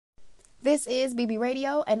This is BB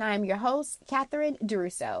Radio, and I am your host, Catherine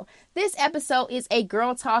Duruso. This episode is a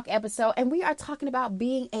girl talk episode, and we are talking about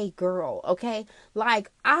being a girl, okay?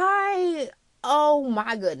 Oh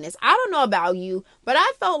my goodness, I don't know about you, but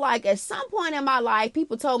I felt like at some point in my life,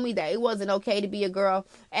 people told me that it wasn't okay to be a girl,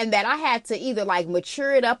 and that I had to either like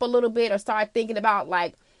mature it up a little bit or start thinking about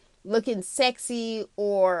like looking sexy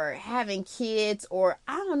or having kids or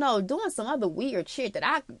I don't know, doing some other weird shit that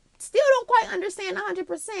I still don't quite understand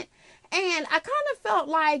 100%. And I kind of felt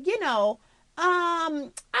like,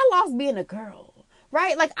 I lost being a girl,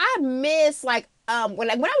 right? Like I miss when I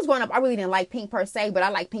was growing up, I really didn't like pink per se, but I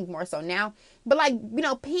like pink more so now. But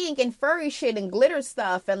like, pink and furry shit and glitter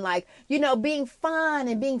stuff and like, being fun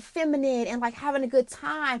and being feminine and like having a good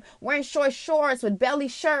time, wearing short shorts with belly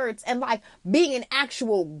shirts and like being an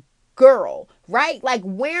actual girl, right? Like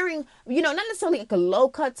wearing, not necessarily like a low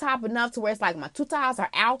cut top enough to where it's like my tutas are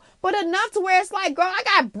out, but enough to where it's like, girl, I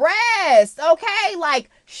got breasts, okay? Like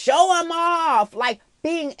show them off, like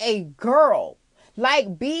being a girl,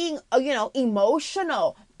 like being,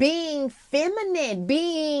 emotional, being feminine,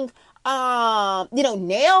 being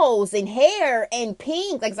nails and hair and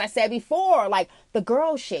pink, like as I said before, like the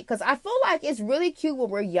girl shit. Cause I feel like it's really cute when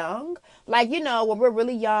we're young. Like, when we're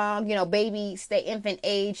really young, baby, stay infant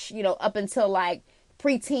age, up until like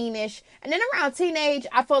preteenish. And then around teenage,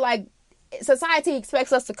 I feel like society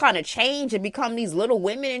expects us to kind of change and become these little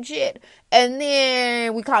women and shit. And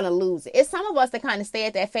then we kind of lose it. It's some of us that kind of stay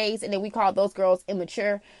at that phase and then we call those girls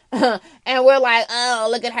immature. And we're like, oh,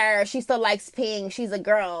 look at her. She still likes pink. She's a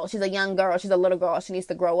girl. She's a young girl. She's a little girl. She needs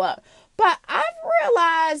to grow up. But I've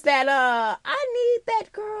realized that I need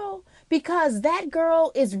that girl because that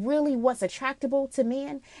girl is really what's attractable to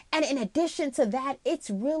men. And in addition to that, it's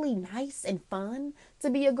really nice and fun to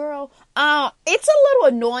be a girl. It's a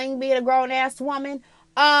little annoying being a grown ass woman.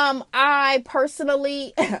 I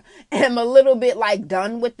personally am a little bit like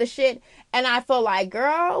done with the shit. And I feel like,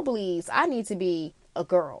 girl, please, I need to be a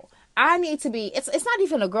girl. I need to be, it's not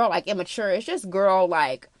even a girl like immature. It's just girl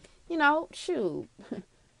like, shoot.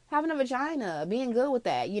 Having a vagina, being good with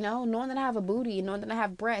that, knowing that I have a booty, knowing that I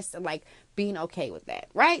have breasts, and like being okay with that,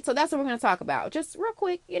 right? So that's what we're going to talk about. Just real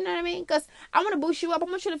quick, you know what I mean? Because I want to boost you up. I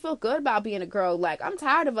want you to feel good about being a girl. Like, I'm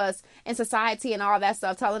tired of us in society and all that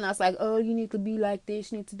stuff telling us, like, oh, you need to be like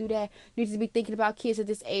this, you need to do that, you need to be thinking about kids at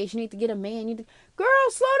this age, you need to get a man, Girl,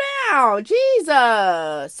 slow down.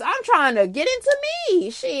 Jesus. I'm trying to get into me.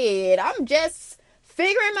 Shit. I'm just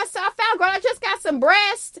figuring myself out, girl. I just got some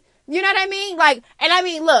breasts. You know what I mean? Like, and I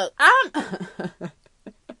mean, look,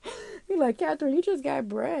 you're like, Catherine, you just got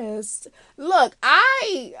breasts. Look,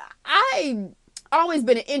 I always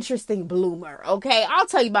been an interesting bloomer, okay? I'll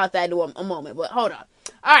tell you about that in a moment, but hold on.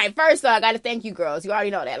 All right, first off, I got to thank you girls. You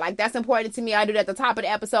already know that. Like, that's important to me. I do that at the top of the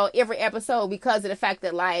episode, every episode, because of the fact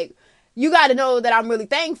that, like, you got to know that I'm really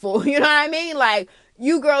thankful. You know what I mean? Like,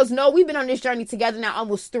 you girls know we've been on this journey together now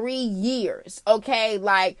almost 3 years, okay?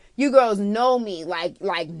 Like, you girls know me, like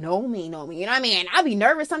know me. You know what I mean? I'll be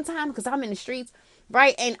nervous sometimes because I'm in the streets,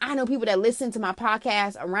 right? And I know people that listen to my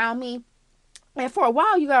podcast around me. And for a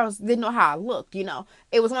while, you guys didn't know how I looked,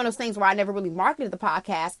 It was one of those things where I never really marketed the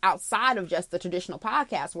podcast outside of just the traditional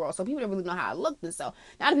podcast world. So people didn't really know how I looked. And so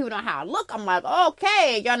now that people know how I look, I'm like,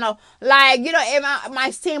 okay, and my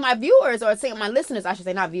seeing my viewers or seeing my listeners, I should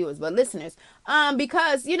say not viewers, but listeners.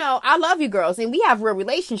 Because, I love you girls and we have real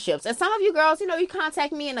relationships. And some of you girls, you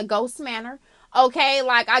contact me in a ghost manner. Okay,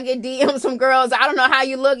 like I get DMs from girls. I don't know how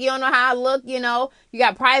you look. You don't know how I look. You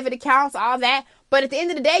got private accounts, all that. But at the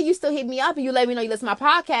end of the day, you still hit me up and you let me know you listen to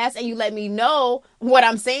my podcast and you let me know what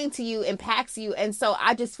I'm saying to you impacts you. And so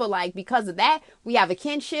I just feel like because of that, we have a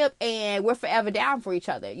kinship and we're forever down for each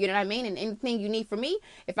other. You know what I mean? And anything you need from me,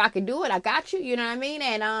 if I can do it, I got you. You know what I mean?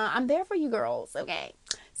 And I'm there for you girls. Okay.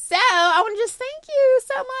 So I want to just thank you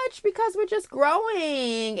so much because we're just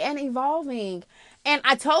growing and evolving. And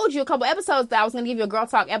I told you a couple episodes that I was going to give you a girl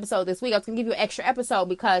talk episode this week. I was going to give you an extra episode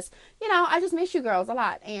because, I just miss you girls a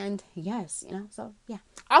lot. And yes, so yeah.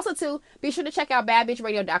 Also too, be sure to check out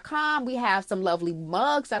badbitchradio.com. We have some lovely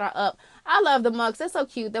mugs that are up. I love the mugs. They're so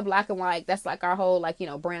cute. They're black and white. That's like our whole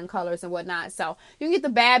brand colors and whatnot. So you can get the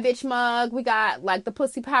Bad Bitch mug. We got like the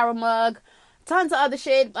Pussy Power mug. Tons of other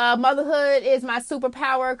shit. Motherhood is my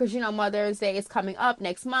superpower because, Mother's Day is coming up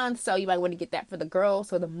next month. So you might want to get that for the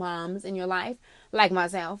girls or the moms in your life, like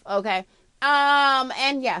myself. Okay.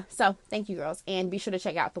 And yeah, so thank you girls. And be sure to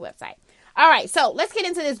check out the website. All right. So let's get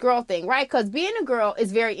into this girl thing, right? Because being a girl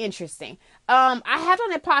is very interesting. I have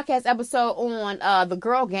done a podcast episode on the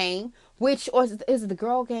girl game, which, or is it the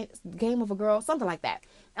girl game of a girl? Something like that.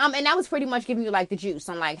 And that was pretty much giving you like the juice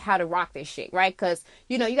on like how to rock this shit, right? Because,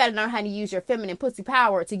 you know, you got to learn how to use your feminine pussy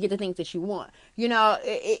power to get the things that you want. You know,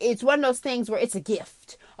 it's one of those things where it's a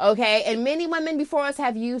gift. Okay, and many women before us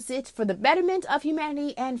have used it for the betterment of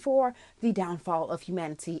humanity and for the downfall of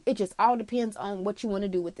humanity. It just all depends on what you want to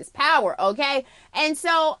do with this power, okay? And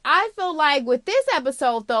so I feel like with this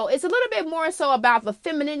episode, though, it's a little bit more so about the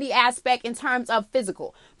femininity aspect in terms of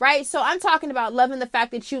physical, right? So I'm talking about loving the fact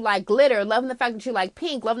that you like glitter, loving the fact that you like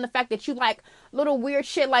pink, loving the fact that you like little weird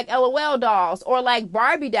shit like LOL dolls or like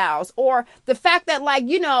Barbie dolls, or the fact that, like,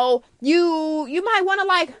 you know, you might want to,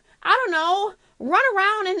 like, I don't know, run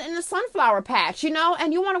around in a sunflower patch, you know,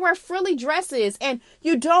 and you want to wear frilly dresses, and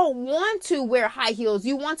you don't want to wear high heels.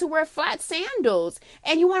 You want to wear flat sandals,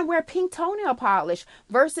 and you want to wear pink toenail polish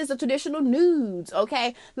versus the traditional nudes.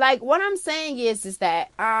 Okay. Like, what I'm saying is that,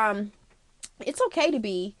 it's okay to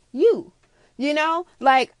be you. You know,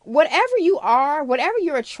 like, whatever you are, whatever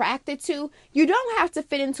you're attracted to, you don't have to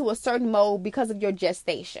fit into a certain mold because of your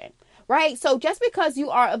gestation. Right? So just because you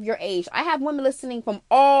are of your age, I have women listening from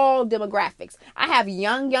all demographics. I have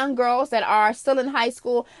young girls that are still in high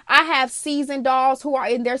school. I have seasoned dolls who are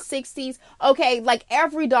in their 60s. Okay, like,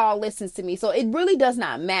 every doll listens to me. So it really does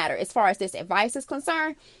not matter as far as this advice is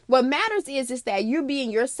concerned. What matters is that you're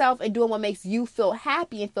being yourself and doing what makes you feel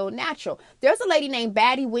happy and feel natural. There's a lady named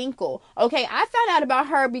Batty Winkle. Okay, I found out about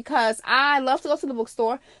her because I love to go to the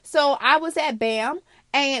bookstore. So I was at BAM,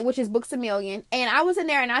 and which is Books a Million, and I was in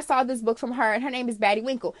there and I saw this book from her, and her name is Batty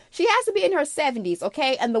Winkle. She has to be in her 70s,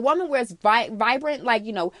 okay? And the woman wears vibrant, like,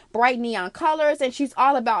 you know, bright neon colors, and she's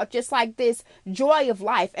all about just like this joy of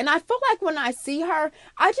life. And I feel like when I see her,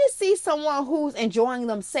 I just see someone who's enjoying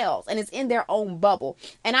themselves and is in their own bubble.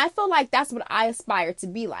 And I feel like that's what I aspire to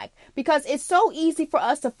be like, because it's so easy for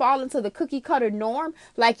us to fall into the cookie cutter norm,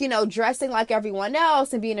 like, you know, dressing like everyone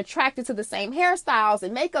else and being attracted to the same hairstyles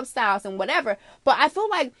and makeup styles and whatever. But I feel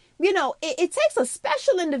like, you know, it takes a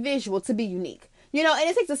special individual to be unique, you know, and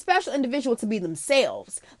it takes a special individual to be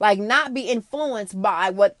themselves, like, not be influenced by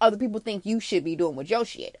what other people think you should be doing with your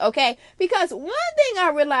shit, okay? Because one thing I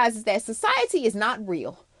realize is that society is not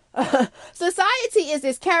real. Society is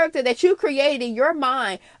this character that you created in your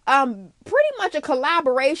mind, pretty much a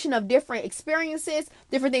collaboration of different experiences,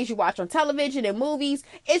 different things you watch on television and movies.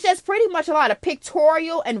 It's just pretty much a lot of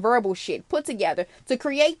pictorial and verbal shit put together to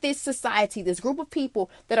create this society, this group of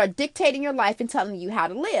people that are dictating your life and telling you how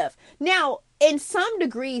to live. Now, in some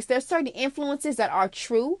degrees, there's certain influences that are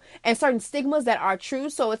true and certain stigmas that are true.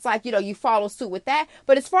 So it's like, you know, you follow suit with that.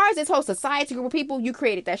 But as far as this whole society group of people, you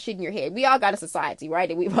created that shit in your head. We all got a society,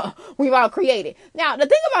 right? And we've all created. Now, the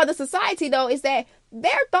thing about the society, though, is that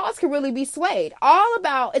their thoughts can really be swayed.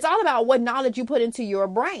 It's all about what knowledge you put into your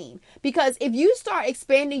brain. Because if you start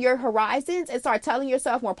expanding your horizons and start telling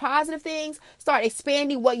yourself more positive things, start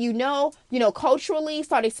expanding what you know, culturally,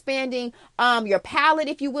 start expanding your palate,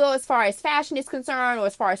 if you will, as far as fashion is concerned or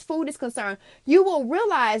as far as food is concerned, you will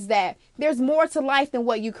realize that there's more to life than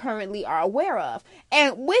what you currently are aware of.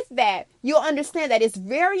 And with that, you'll understand that it's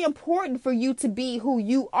very important for you to be who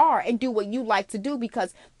you are and do what you like to do,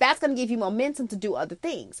 because that's going to give you momentum to do other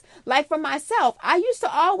things. Like for myself, I used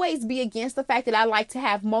to always be against the fact that I like to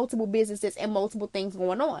have multiple businesses and multiple things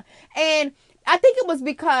going on. And I think it was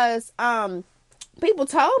because, people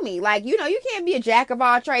told me, like, you know, you can't be a jack of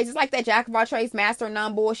all trades. It's like that jack of all trades, master of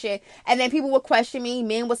none bullshit. And then people would question me.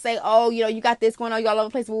 Men would say, oh, you know, you got this going on, you all over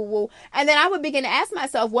the place, woo, woo. And then I would begin to ask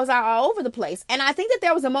myself, was I all over the place? And I think that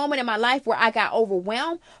there was a moment in my life where I got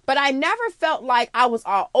overwhelmed, but I never felt like I was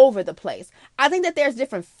all over the place. I think that there's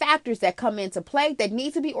different factors that come into play that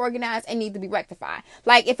need to be organized and need to be rectified.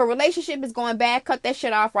 Like, if a relationship is going bad, cut that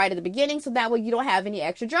shit off right at the beginning, so that way you don't have any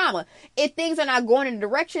extra drama. If things are not going in a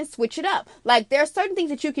direction, switch it up. Like, there's certain things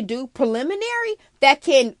that you can do preliminary that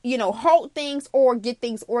can, you know, halt things or get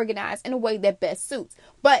things organized in a way that best suits.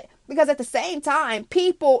 But because at the same time,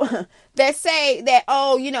 people that say that,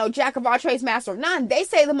 oh, you know, jack of all trades, master of none, they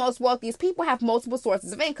say the most wealthiest people have multiple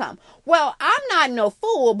sources of income. Well, I'm not no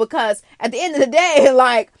fool, because at the end of the day,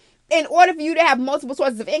 like, in order for you to have multiple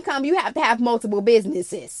sources of income, you have to have multiple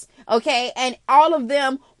businesses. Okay. And all of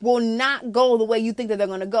them will not go the way you think that they're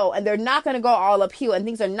going to go. And they're not going to go all uphill, and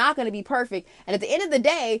things are not going to be perfect. And at the end of the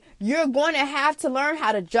day, you're going to have to learn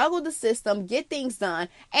how to juggle the system, get things done,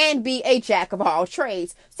 and be a jack of all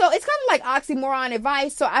trades. So it's kind of like oxymoron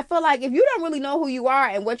advice. So I feel like if you don't really know who you are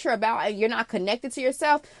and what you're about, and you're not connected to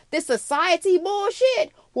yourself, this society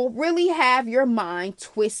bullshit will really have your mind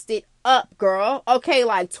twisted up, girl. Okay,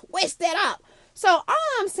 like, twist it up. So all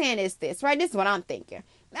I'm saying is this, right? This is what I'm thinking.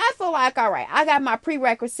 I feel like, all right, I got my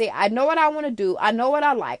prerequisite. I know what I want to do. I know what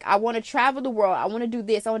I like. I want to travel the world. I want to do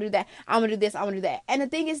this. I want to do that. I want to do this. I want to do that. And the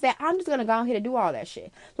thing is that I'm just going to go ahead and do all that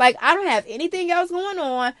shit. Like, I don't have anything else going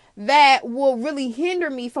on that will really hinder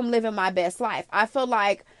me from living my best life. I feel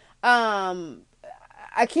like,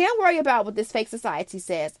 I can't worry about what this fake society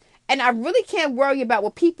says. And I really can't worry about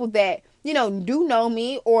what people that, do know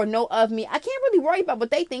me or know of me. I can't really worry about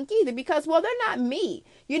what they think either because, well, they're not me.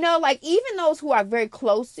 Like even those who are very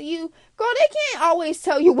close to you, girl, they can't always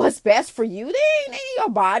tell you what's best for you. They ain't your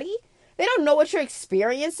body. They don't know what you're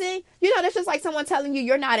experiencing. That's just like someone telling you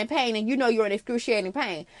you're not in pain and you're in excruciating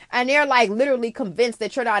pain. And they're like literally convinced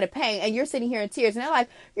that you're not in pain and you're sitting here in tears and they're like,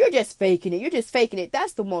 you're just faking it. You're just faking it.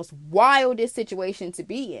 That's the most wildest situation to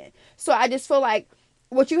be in. So I just feel like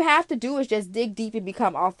what you have to do is just dig deep and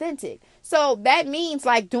become authentic. So that means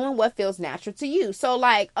like doing what feels natural to you. So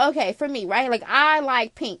like, okay, for me, right? Like I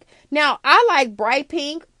like pink. Now I like bright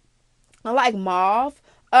pink. I like mauve.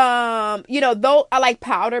 Though I like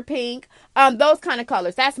powder pink. Those kind of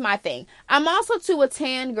colors. That's my thing. I'm also too a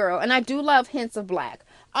tan girl and I do love hints of black.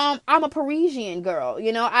 I'm a Parisian girl.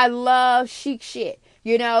 I love chic shit.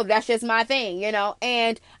 That's just my thing,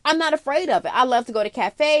 and I'm not afraid of it. I love to go to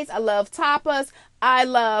cafes. I love tapas. I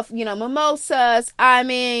love, mimosas.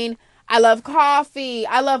 I love coffee.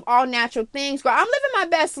 I love all natural things. Girl, I'm living my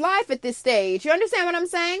best life at this stage. You understand what I'm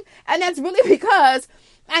saying? And that's really because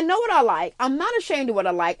I know what I like. I'm not ashamed of what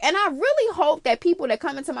I like. And I really hope that people that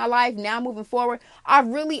come into my life now moving forward are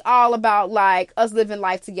really all about like us living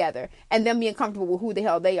life together and them being comfortable with who the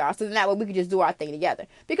hell they are. So then that way we can just do our thing together.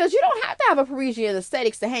 Because you don't have to have a Parisian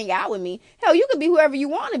aesthetics to hang out with me. Hell, you could be whoever you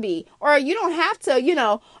want to be. Or you don't have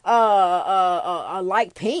to,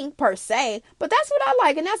 like pink per se. But that's what I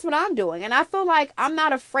like and that's what I'm doing. And I feel like I'm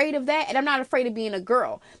not afraid of that and I'm not afraid of being a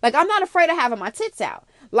girl. Like I'm not afraid of having my tits out.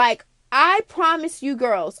 Like I promise you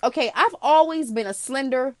girls, okay, I've always been a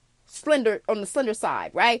slender on the slender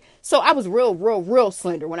side, right? So I was real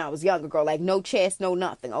slender when I was younger, girl, like no chest, no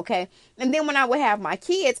nothing, okay? And then when I would have my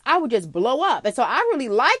kids, I would just blow up. And so I really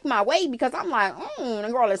like my weight because I'm like, the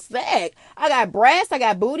girl is sick. I got breasts, I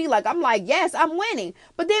got booty. Like, I'm like, yes, I'm winning.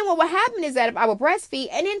 But then what would happen is that if I would breastfeed,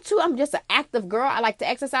 and then too, I'm just an active girl. I like to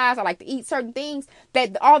exercise. I like to eat certain things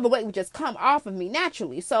that all the weight would just come off of me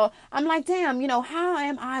naturally. So I'm like, damn, how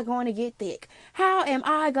am I going to get thick? How am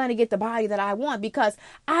I going to get the body that I want? Because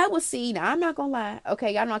I will see, now I'm not gonna lie,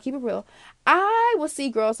 okay, y'all know I keep it real. I will see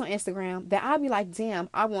girls on Instagram that I'll be like, damn,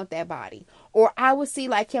 I want that body. Or I will see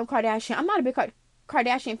like Kim Kardashian. I'm not a big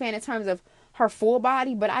Kardashian fan in terms of her full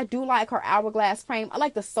body, but I do like her hourglass frame. I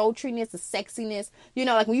like the sultriness, the sexiness.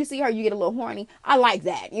 Like when you see her, you get a little horny. I like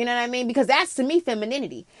that. You know what I mean? Because that's to me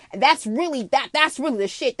femininity. And that's really the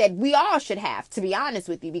shit that we all should have, to be honest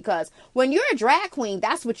with you. Because when you're a drag queen,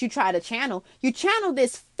 that's what you try to channel. You channel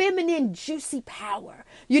this feminine, juicy power.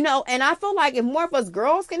 And I feel like if more of us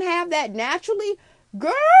girls can have that naturally,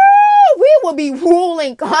 girl, we will be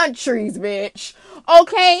ruling countries, bitch.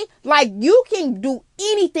 Okay? Like, you can do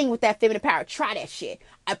anything with that feminine power. Try that shit.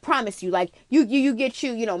 I promise you. Like, you get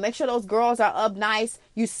make sure those girls are up nice.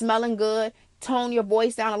 You smelling good. Tone your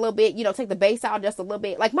voice down a little bit. Take the bass out just a little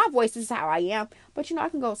bit. Like, my voice is how I am. But, I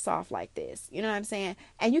can go soft like this. You know what I'm saying?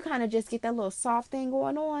 And you kind of just get that little soft thing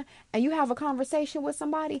going on. And you have a conversation with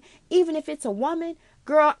somebody. Even if it's a woman.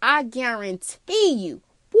 Girl, I guarantee you.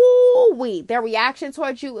 Woo-wee, their reaction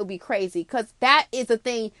towards you will be crazy because that is a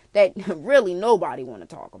thing that really nobody want to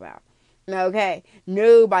talk about. Okay?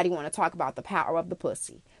 Nobody want to talk about the power of the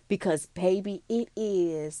pussy because, baby, it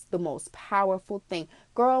is the most powerful thing.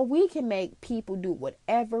 Girl, we can make people do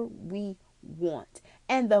whatever we want.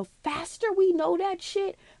 And the faster we know that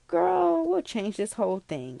shit, girl, we'll change this whole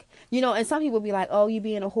thing. And some people be like, oh, you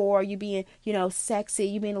being a whore, you being, sexy,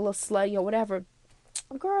 you being a little slutty or whatever.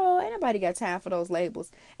 Girl, ain't nobody got time for those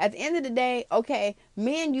labels. At the end of the day, okay,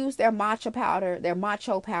 men use their matcha powder, their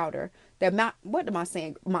macho powder, what am I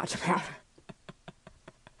saying? Matcha powder.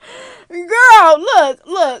 Girl,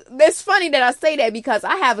 look, it's funny that I say that because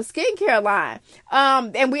I have a skincare line.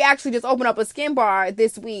 And we actually just opened up a skin bar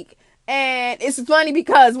this week. And it's funny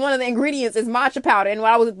because one of the ingredients is matcha powder. And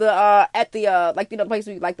when I was at the place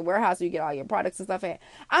where you like the warehouse where you get all your products and stuff at,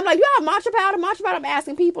 I'm like, you have matcha powder? I'm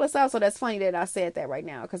asking people and stuff. So that's funny that I said that right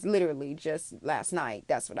now because literally just last night,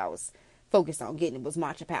 that's what I was focused on getting, was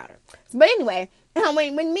matcha powder. But anyway,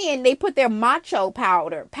 when men, they put their macho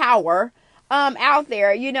power out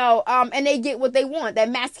there, and they get what they want, that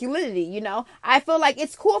masculinity, I feel like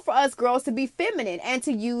it's cool for us girls to be feminine and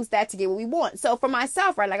to use that to get what we want. So for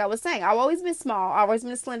myself, right, like I was saying, I've always been small, I've always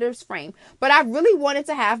been a slender frame, but I really wanted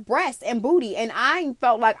to have breasts and booty, and I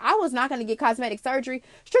felt like I was not going to get cosmetic surgery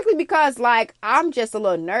strictly because, like, I'm just a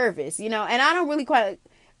little nervous, and I don't really quite,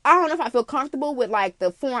 I don't know if I feel comfortable with, like,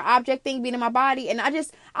 the foreign object thing being in my body. And I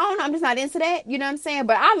don't know. I'm just not into that. You know what I'm saying?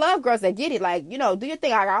 But I love girls that get it. Like, do your thing.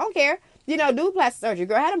 Like, I don't care. Do plastic surgery.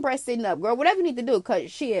 Girl, have them breasts sitting up. Girl, whatever you need to do. Because,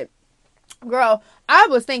 shit, girl, I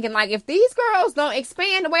was thinking, like, if these girls don't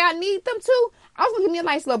expand the way I need them to, I was going to give me a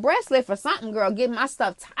nice little breast lift or something, girl. Getting my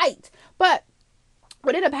stuff tight. But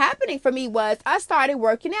what ended up happening for me was I started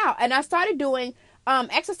working out. And I started doing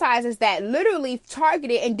exercises that literally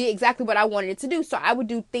targeted and did exactly what I wanted it to do. So I would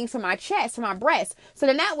do things for my chest, for my breast. So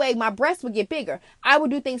then that way my breast would get bigger. I would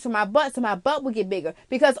do things for my butt so my butt would get bigger.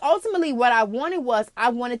 Because ultimately what I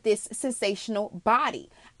wanted this sensational body.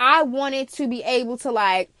 I wanted to be able to,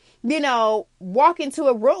 like, walk into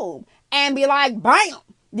a room and be like, bam!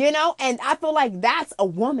 And I feel like that's a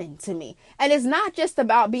woman to me. And it's not just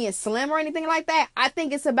about being slim or anything like that. I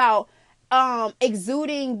think it's about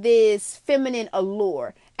exuding this feminine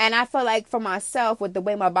allure. And I feel like for myself, with the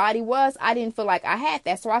way my body was, I didn't feel like I had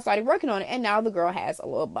that. So I started working on it. And now the girl has a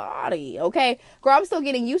little body. Okay. Girl, I'm still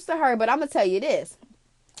getting used to her, but I'm going to tell you this.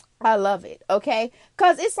 I love it, okay?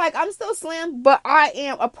 Because it's like I'm still slim, but I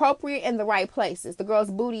am appropriate in the right places. The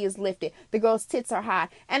girl's booty is lifted. The girl's tits are high.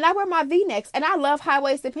 And I wear my V-necks, and I love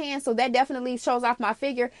high-waisted pants, so that definitely shows off my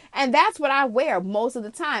figure. And that's what I wear most of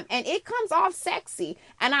the time. And it comes off sexy,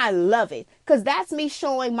 and I love it. Because that's me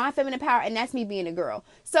showing my feminine power, and that's me being a girl.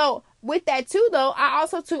 So with that too, though,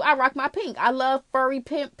 I rock my pink. I love furry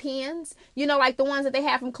pimp pins, like the ones that they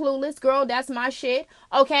have from Clueless. Girl, that's my shit,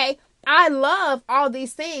 okay? I love all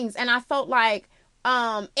these things, and I felt like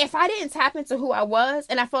if I didn't tap into who I was,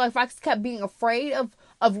 and I felt like if I kept being afraid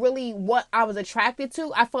of really what I was attracted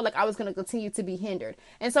to, I felt like I was going to continue to be hindered.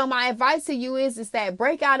 And so my advice to you is that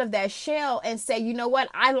break out of that shell and say, you know what,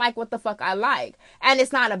 I like what the fuck I like, and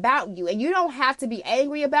it's not about you. And you don't have to be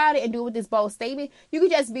angry about it and do it with this bold statement. You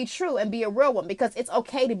can just be true and be a real one, because it's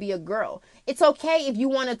okay to be a girl. It's okay if you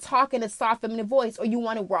want to talk in a soft feminine voice or you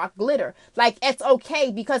want to rock glitter. Like, it's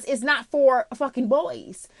okay, because it's not for fucking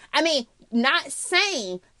boys. I mean, not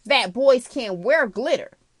saying that boys can't wear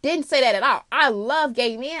glitter. Didn't say that at all. I love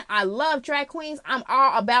gay men. I love drag queens. I'm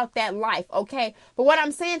all about that life, okay? But what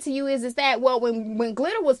I'm saying to you is that, well, when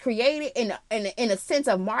glitter was created in a sense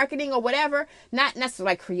of marketing or whatever, not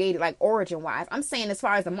necessarily like created like origin-wise. I'm saying as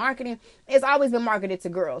far as the marketing, it's always been marketed to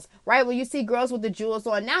girls, right? When you see girls with the jewels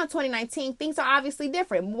on, now in 2019, things are obviously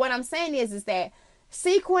different. What I'm saying is that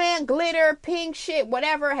sequin, glitter, pink shit,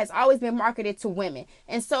 whatever, has always been marketed to women.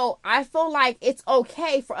 And so I feel like it's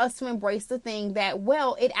okay for us to embrace the thing that,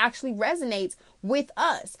 well, it actually resonates with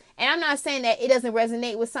us. And I'm not saying that it doesn't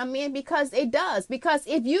resonate with some men, because it does. Because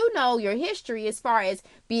if you know your history as far as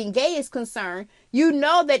being gay is concerned, you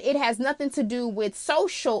know that it has nothing to do with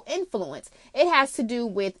social influence. It has to do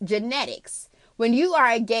with genetics. When you are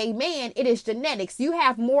a gay man, it is genetics. You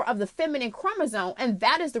have more of the feminine chromosome, and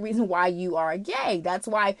that is the reason why you are gay. That's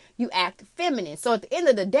why you act feminine. So at the end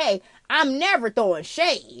of the day, I'm never throwing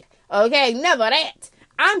shade. Okay, never that.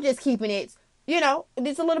 I'm just keeping it,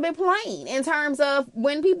 it's a little bit plain in terms of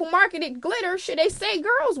when people marketed glitter, should they say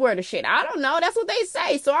girls wear the shit? I don't know. That's what they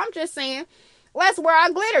say. So I'm just saying, let's wear our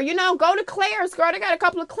glitter. Go to Claire's, girl. They got a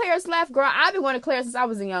couple of Claire's left, girl. I've been going to Claire's since I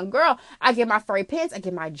was a young girl. I get my furry pins. I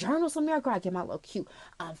get my journals from there, girl. I get my little cute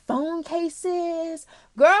phone cases.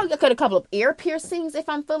 Girl, I get a couple of ear piercings if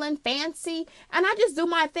I'm feeling fancy. And I just do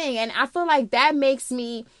my thing. And I feel like that makes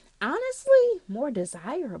me, honestly, more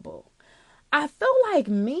desirable. I feel like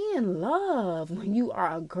men love when you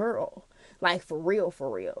are a girl. Like, for real, for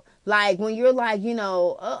real. Like, when you're like, a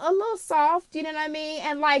little soft, you know what I mean?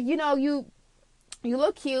 And like, you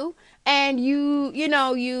look cute, and you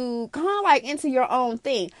kind of like into your own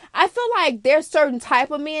thing. I feel like there's certain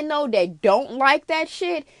type of men, though, that don't like that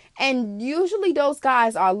shit. And usually those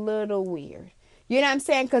guys are a little weird. You know what I'm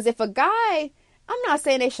saying? Because if a guy, I'm not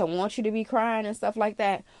saying they should want you to be crying and stuff like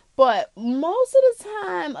that, but most of the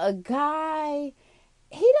time, a guy,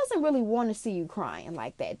 he doesn't really want to see you crying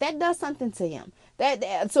like that. That does something to him.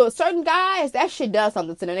 So certain guys, that shit does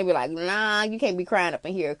something to them. They be like, nah, you can't be crying up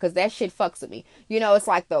in here because that shit fucks with me. It's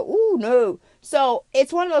like ooh, no. So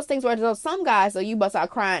it's one of those things where there's some guys, you bust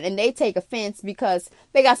out crying and they take offense because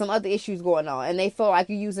they got some other issues going on and they feel like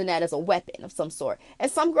you're using that as a weapon of some sort.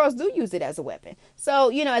 And some girls do use it as a weapon.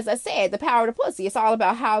 So, as I said, the power of the pussy, it's all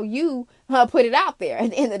about how you put it out there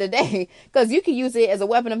at the end of the day. Because you can use it as a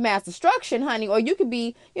weapon of mass destruction, honey, or you could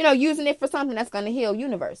be, using it for something that's going to heal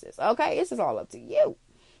universes. Okay? It's just all up to you.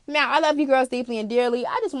 Now, I love you girls deeply and dearly.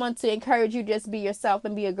 I just want to encourage you, just be yourself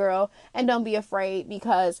and be a girl and don't be afraid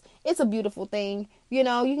because it's a beautiful thing. You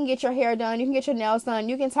can get your hair done. You can get your nails done.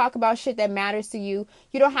 You can talk about shit that matters to you.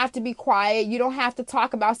 You don't have to be quiet. You don't have to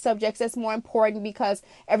talk about subjects that's more important because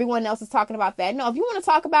everyone else is talking about that. No, if you want to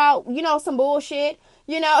talk about, some bullshit,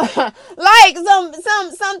 like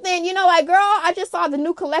something, like, girl, I just saw the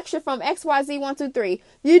new collection from XYZ123,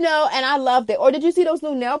 and I loved it. Or did you see those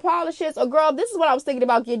new nail polishes? Or girl, this is what I was thinking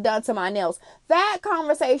about getting done to my nails. That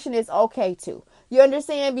conversation is okay too. You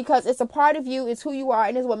understand? Because it's a part of you, it's who you are,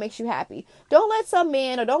 and it's what makes you happy. Don't let some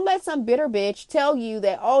man or don't let some bitter bitch tell you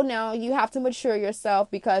that, oh, no, you have to mature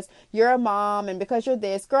yourself because you're a mom and because you're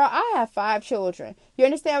this. Girl, I have 5 children. You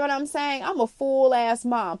understand what I'm saying? I'm a full-ass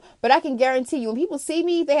mom. But I can guarantee you, when people see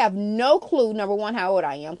me, they have no clue, number one, how old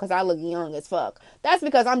I am because I look young as fuck. That's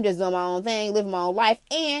because I'm just doing my own thing, living my own life,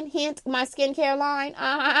 and hint, my skincare line,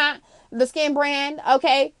 the skin brand,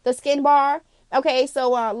 okay, the skin bar. Okay,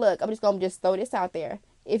 so look, I'm just going to throw this out there.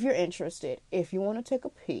 If you're interested, if you want to take a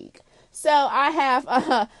peek. So I have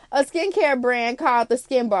a skincare brand called the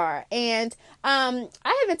Skin Bar. And I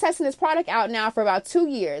have been testing this product out now for about 2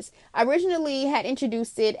 years. I originally had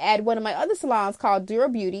introduced it at one of my other salons called Dura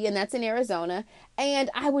Beauty, and that's in Arizona. And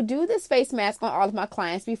I would do this face mask on all of my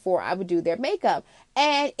clients before I would do their makeup.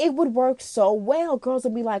 And it would work so well. Girls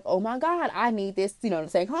would be like, oh my God, I need this, to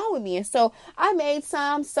take home with me. And so I made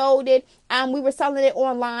some, sold it. We were selling it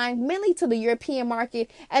online, mainly to the European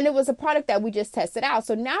market. And it was a product that we just tested out.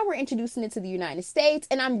 So now we're introducing it to the United States.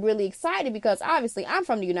 And I'm really excited because obviously I'm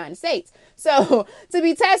from the United States. So to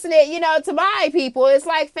be testing it, to my people, it's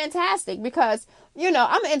like fantastic because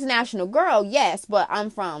I'm an international girl, yes, but I'm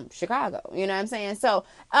from Chicago. You know what I'm saying? So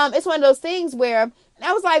it's one of those things where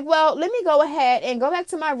I was like, well, let me go ahead and go back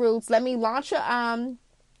to my roots. Let me launch a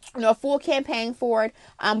full campaign for it.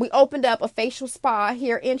 We opened up a facial spa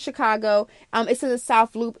here in Chicago. It's in the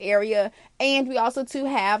South Loop area. And we also too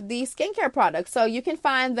have the skincare products. So you can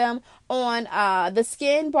find them on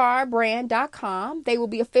theskinbarbrand.com. They will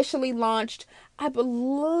be officially launched, I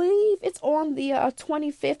believe it's on the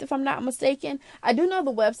 25th, if I'm not mistaken. I do know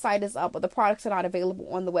the website is up, but the products are not available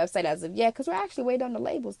on the website as of yet because we're actually waiting on the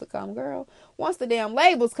labels to come, girl. Once the damn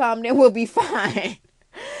labels come, then we'll be fine.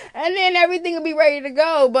 And then everything will be ready to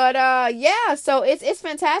go. But yeah, so it's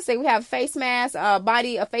fantastic. We have face mask,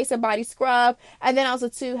 a face and body scrub, and then also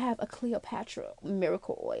to have a Cleopatra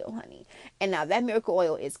miracle oil, honey. And now that miracle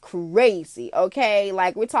oil is crazy, okay?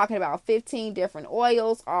 Like we're talking about 15 different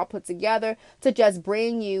oils all put together to just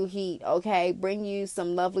bring you heat, okay? Bring you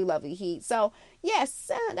some lovely, lovely heat. So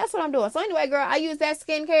yes, that's what I'm doing. So anyway, girl, I use that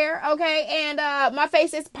skincare, okay? And my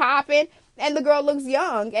face is popping. And the girl looks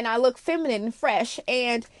young and I look feminine and fresh.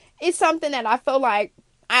 And it's something that I feel like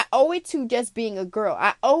I owe it to just being a girl.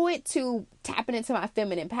 I owe it to tapping into my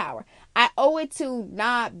feminine power. I owe it to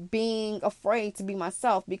not being afraid to be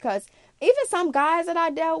myself. Because even some guys that I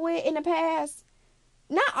dealt with in the past,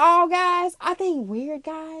 not all guys, I think weird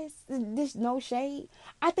guys, there's no shade.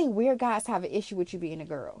 I think weird guys have an issue with you being a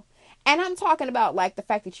girl. And I'm talking about like the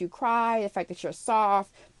fact that you cry, the fact that you're soft.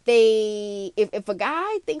 If a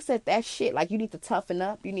guy thinks that shit, like you need to toughen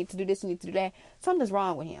up, you need to do this, you need to do that, something's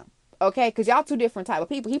wrong with him. Okay, because y'all two different type of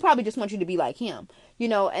people. He probably just wants you to be like him,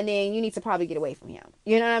 and then you need to probably get away from him.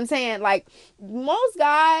 You know what I'm saying? Like most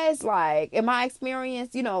guys, like in my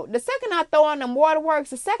experience, the second I throw on them waterworks,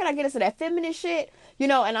 the second I get into that feminine shit,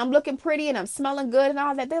 and I'm looking pretty and I'm smelling good and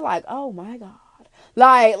all that, they're like, oh my God.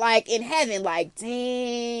 Like in heaven, like,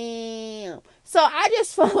 damn. So I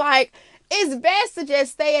just feel like it's best to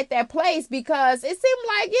just stay at that place because it seemed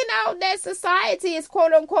like, that society is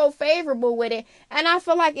quote unquote favorable with it. And I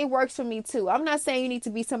feel like it works for me too. I'm not saying you need to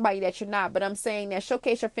be somebody that you're not, but I'm saying that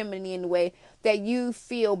showcase your femininity in the way that you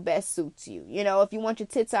feel best suits you. If you want your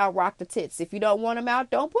tits out, rock the tits. If you don't want them out,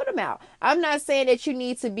 don't put them out. I'm not saying that you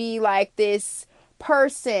need to be like this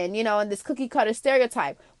person, in this cookie cutter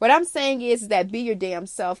stereotype. What I'm saying is that be your damn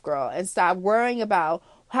self, girl, and stop worrying about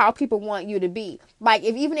how people want you to be. Like,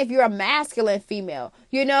 even if you're a masculine female,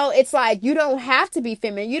 it's like, you don't have to be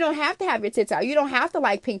feminine. You don't have to have your tits out. You don't have to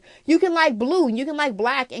like pink. You can like blue. You can like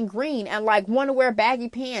black and green and like want to wear baggy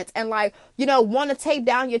pants and like, want to tape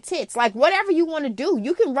down your tits. Like, whatever you want to do,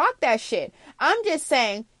 you can rock that shit. I'm just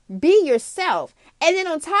saying, be yourself. And then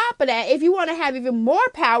on top of that, if you want to have even more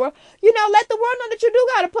power, let the world know that you do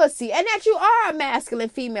got a pussy and that you are a masculine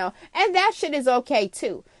female. And that shit is okay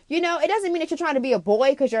too. It doesn't mean that you're trying to be a boy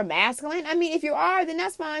because you're masculine. I mean, if you are, then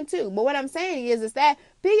that's fine too. But what I'm saying is that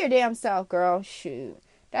be your damn self, girl. Shoot.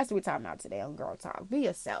 That's what we're talking about today on Girl Talk. Be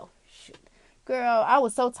yourself. Shoot. Girl, I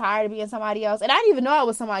was so tired of being somebody else. And I didn't even know I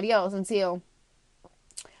was somebody else until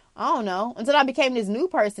I became this new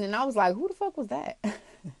person. And I was like, who the fuck was that?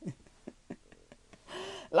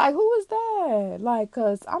 Like, who was that? Like,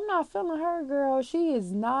 cause I'm not feeling her, girl.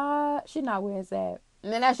 She's not where it's at.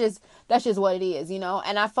 And then that's just what it is, And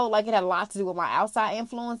I felt like it had a lot to do with my outside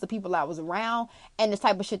influence, the people I was around, and the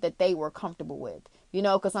type of shit that they were comfortable with,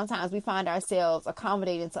 because sometimes we find ourselves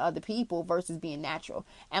accommodating to other people versus being natural.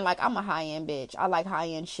 And like, I'm a high-end bitch. I like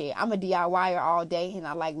high-end shit. I'm a DIYer all day, and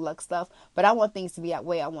I like luxe stuff, but I want things to be that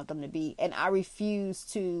way I want them to be. And I refuse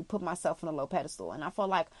to put myself on a low pedestal. And I felt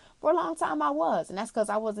like for a long time I was, and that's because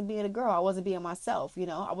I wasn't being a girl. I wasn't being myself,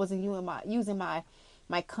 I wasn't using my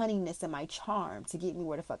cunningness and my charm to get me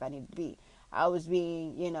where the fuck I needed to be. I was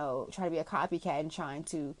being, trying to be a copycat and trying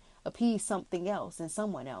to appease something else and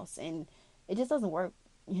someone else. And it just doesn't work.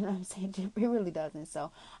 You know what I'm saying? It really doesn't.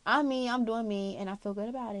 So, I'm doing me, and I feel good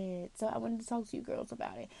about it. So, I wanted to talk to you girls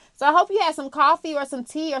about it. So, I hope you had some coffee or some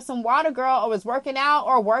tea or some water, girl, or was working out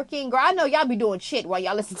or working. Girl, I know y'all be doing shit while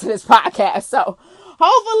y'all listen to this podcast. So,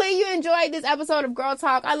 hopefully you enjoyed this episode of Girl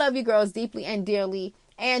Talk. I love you girls deeply and dearly.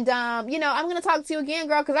 And, I'm going to talk to you again,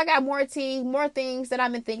 girl, because I got more tea, more things that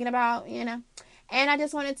I've been thinking about, And I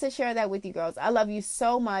just wanted to share that with you girls. I love you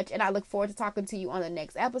so much, and I look forward to talking to you on the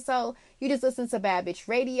next episode. You just listened to Bad Bitch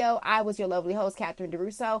Radio. I was your lovely host, Catherine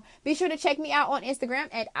DeRusso. Be sure to check me out on Instagram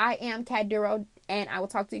at I am Cat Duro, and I will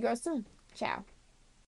talk to you girls soon. Ciao.